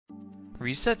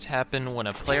Resets happen when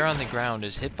a player on the ground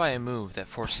is hit by a move that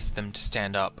forces them to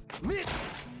stand up.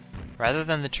 Rather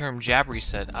than the term jab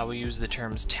reset, I will use the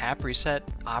terms tap reset,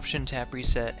 option tap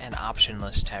reset, and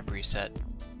optionless tap reset.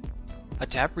 A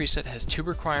tap reset has 2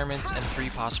 requirements and 3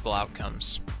 possible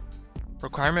outcomes.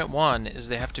 Requirement 1 is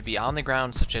they have to be on the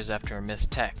ground, such as after a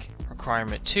missed tech.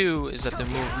 Requirement 2 is that the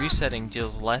move resetting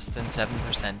deals less than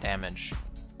 7% damage.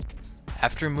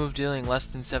 After a move dealing less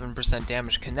than 7%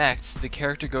 damage connects, the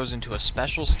character goes into a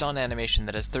special stun animation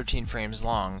that is 13 frames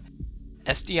long.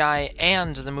 SDI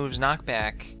and the move's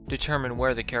knockback determine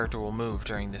where the character will move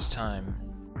during this time.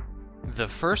 The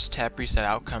first tap reset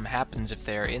outcome happens if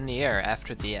they are in the air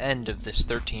after the end of this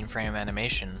 13 frame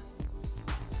animation.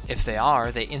 If they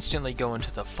are, they instantly go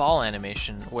into the fall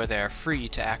animation where they are free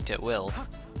to act at will.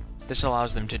 This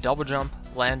allows them to double jump,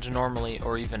 land normally,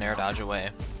 or even air dodge away.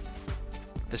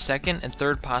 The second and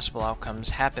third possible outcomes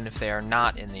happen if they are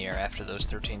not in the air after those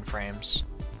 13 frames.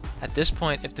 At this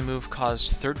point, if the move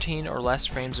caused 13 or less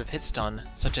frames of hit stun,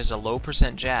 such as a low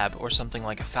 % jab or something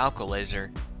like a Falco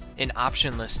laser, an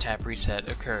optionless tap reset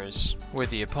occurs, where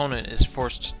the opponent is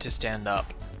forced to stand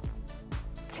up.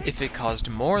 If it caused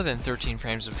more than 13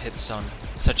 frames of hit stun,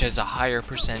 such as a higher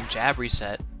 % jab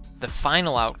reset, the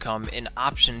final outcome, an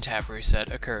option tap reset,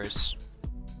 occurs.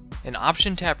 An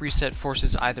option tap reset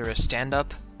forces either a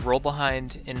stand-up, roll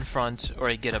behind, in front, or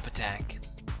a get-up attack.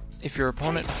 If your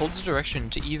opponent holds a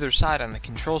direction to either side on the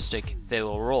control stick, they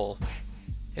will roll.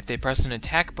 If they press an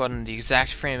attack button the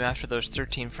exact frame after those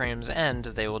 13 frames end,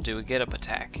 they will do a get-up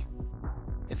attack.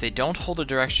 If they don't hold a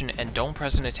direction and don't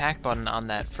press an attack button on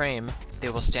that frame, they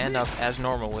will stand up as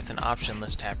normal with an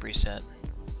optionless tap reset.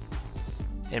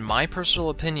 In my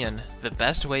personal opinion, the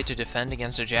best way to defend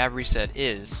against a jab reset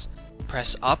is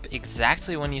press up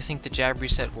exactly when you think the jab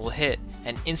reset will hit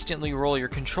and instantly roll your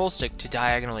control stick to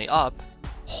diagonally up,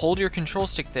 hold your control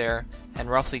stick there, and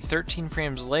roughly 13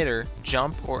 frames later,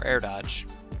 jump or air dodge.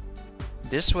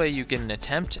 This way you get an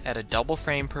attempt at a double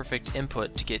frame perfect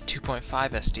input to get 2.5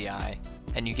 SDI,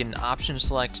 and you get an option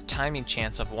select timing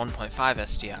chance of 1.5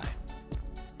 SDI.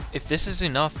 If this is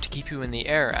enough to keep you in the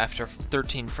air after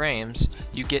 13 frames,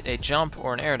 you get a jump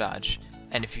or an air dodge,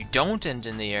 and if you don't end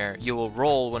in the air, you will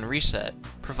roll when reset,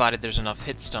 provided there's enough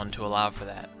hit stun to allow for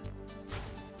that.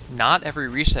 Not every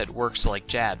reset works like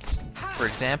jabs. For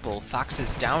example,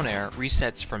 Fox's down air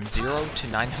resets from 0 to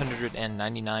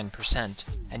 999%,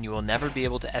 and you will never be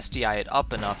able to SDI it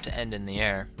up enough to end in the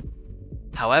air.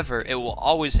 However, it will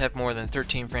always have more than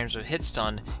 13 frames of hit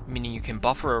stun, meaning you can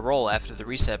buffer a roll after the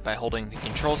reset by holding the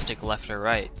control stick left or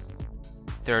right.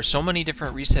 There are so many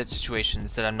different reset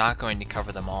situations that I'm not going to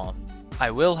cover them all. I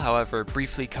will, however,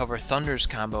 briefly cover Thunder's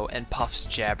combo and Puff's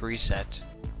jab reset.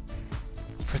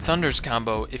 For Thunder's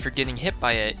combo, if you're getting hit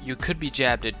by it, you could be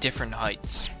jabbed at different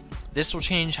heights. This will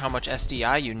change how much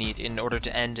SDI you need in order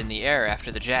to end in the air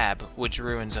after the jab, which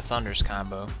ruins a Thunder's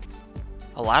combo.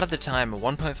 A lot of the time, a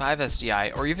 1.5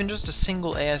 SDI, or even just a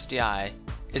single ASDI,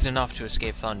 is enough to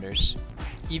escape Thunders.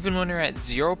 Even when you're at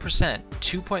 0%,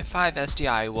 2.5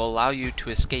 SDI will allow you to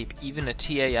escape even a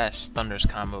TAS Thunder's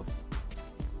combo.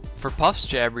 For Puff's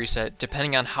jab reset,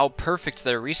 depending on how perfect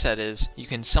their reset is, you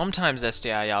can sometimes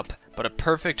SDI up, but a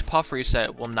perfect Puff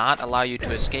reset will not allow you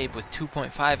to escape with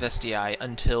 2.5 SDI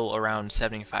until around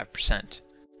 75%.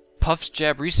 Puff's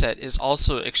jab reset is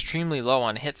also extremely low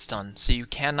on hit stun, so you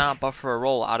cannot buffer a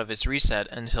roll out of its reset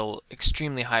until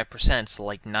extremely high percents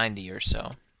like 90 or so.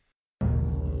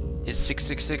 Is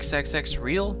 666XX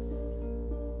real?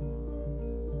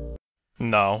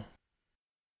 No.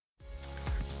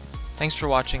 Thanks for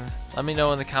watching. Let me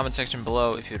know in the comment section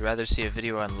below if you'd rather see a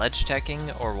video on ledge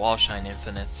teching or wall shine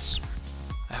infinites.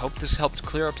 I hope this helped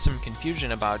clear up some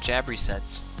confusion about jab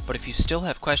resets, but if you still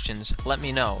have questions, let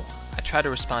me know. I try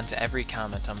to respond to every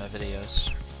comment on my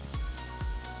videos.